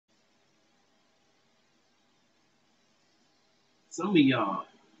Some of y'all,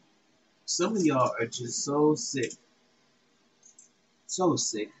 some of y'all are just so sick, so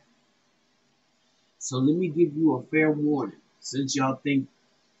sick. So let me give you a fair warning. Since y'all think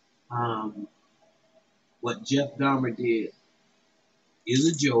um, what Jeff Dahmer did is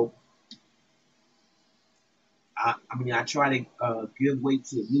a joke, I mean, I try to give way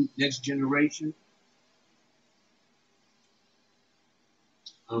to the next generation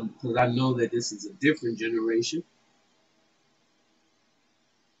because I know that this is a different generation,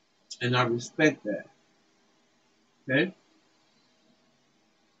 and I respect that. Okay.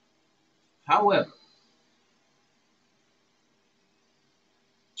 However,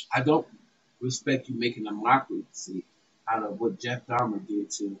 I don't respect you making a mockery out of what Jeff Dahmer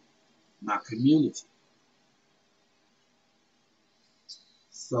did to my community.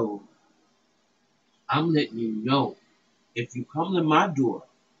 So I'm letting you know if you come to my door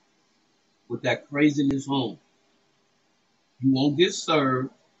with that craziness home, you won't get served.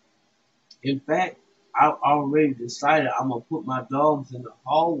 In fact, I've already decided I'm gonna put my dogs in the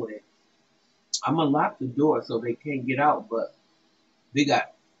hallway. I'm gonna lock the door so they can't get out, but they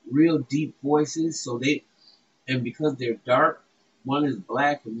got real deep voices, so they and because they're dark, one is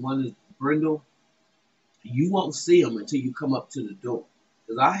black and one is brindle, you won't see them until you come up to the door.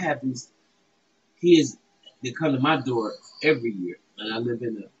 Because I have these kids that come to my door every year, and I live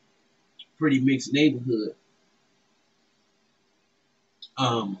in a pretty mixed neighborhood.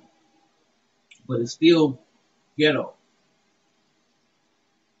 Um, but it's still ghetto,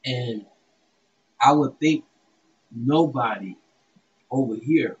 and I would think nobody over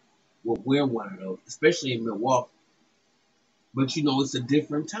here would wear one of those, especially in Milwaukee. But you know, it's a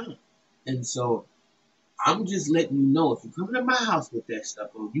different time, and so I'm just letting you know if you come to my house with that stuff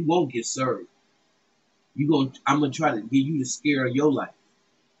on, you won't get served. I'm gonna try to give you the scare of your life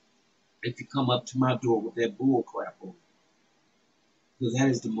if you come up to my door with that bull crap on. Because that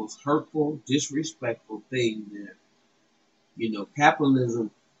is the most hurtful, disrespectful thing that, capitalism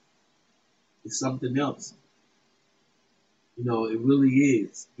is something else. It really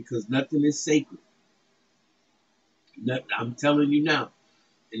is. Because nothing is sacred. I'm telling you now.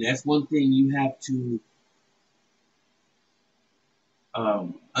 And that's one thing you have to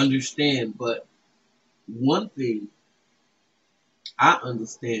understand. But one thing I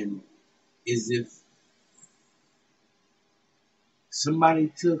understand is if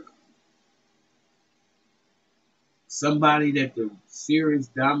somebody took somebody that the serious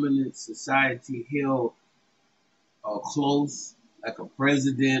dominant society held close, like a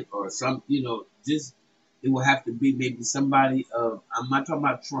president or some, just it will have to be maybe somebody of, I'm not talking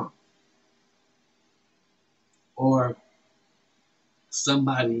about Trump, or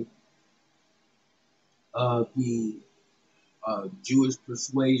somebody of the Jewish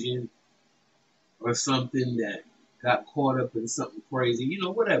persuasion or something that got caught up in something crazy,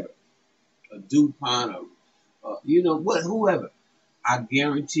 whatever, a DuPont or, whoever. I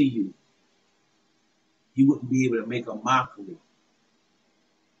guarantee you wouldn't be able to make a mockery.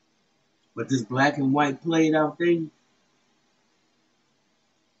 But this black and white played out thing,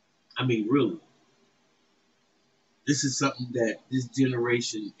 I mean, really, this is something that this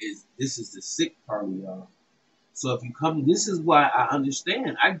generation this is the sick part of y'all. So if you come, this is why I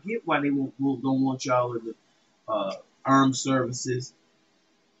understand. I get why they don't want y'all in the armed services,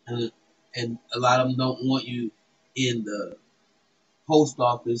 and a lot of them don't want you in the post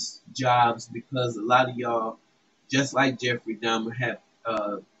office jobs because a lot of y'all, just like Jeffrey Dahmer, have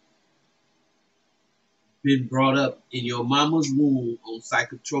been brought up in your mama's womb on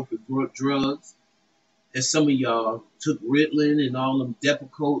psychotropic drugs. And some of y'all took Ritalin and all them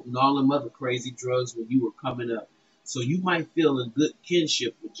Depakote and all them other crazy drugs when you were coming up. So you might feel a good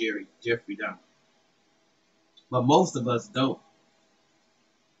kinship with Jeffrey Dahmer. But most of us don't.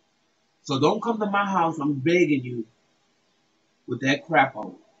 So don't come to my house, I'm begging you, with that crap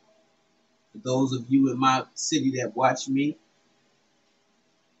on. For those of you in my city that watch me,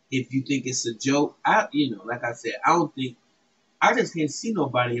 if you think it's a joke, like I said, I just can't see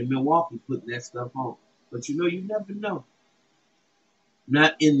nobody in Milwaukee putting that stuff on. But you never know.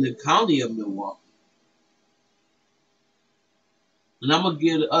 Not in the county of Milwaukee. And I'm gonna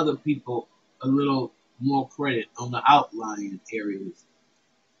give the other people a little more credit on the outlying areas,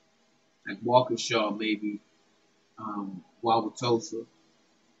 like Waukesha, maybe Wauwatosa,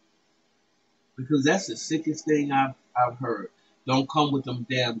 because that's the sickest thing I've heard. Don't come with them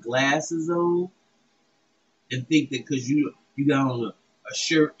damn glasses on and think that because you got on a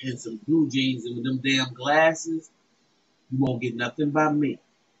shirt and some blue jeans and with them damn glasses, you won't get nothing by me.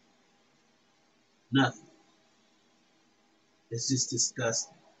 Nothing. It's just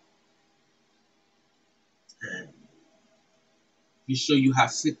disgusting. And to show you how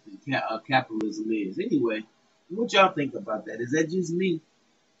sick capitalism is. Anyway, what y'all think about that? Is that just me?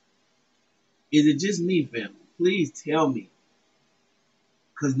 Is it just me, family? Please tell me.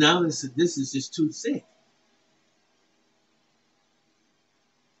 Because now this is just too sick.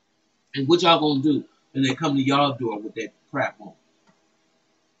 And what y'all gonna do when they come to y'all door with that crap on?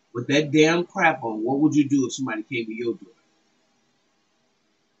 With that damn crap on, what would you do if somebody came to your door?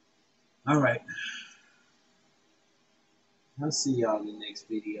 All right. I'll see y'all in the next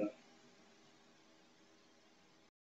video.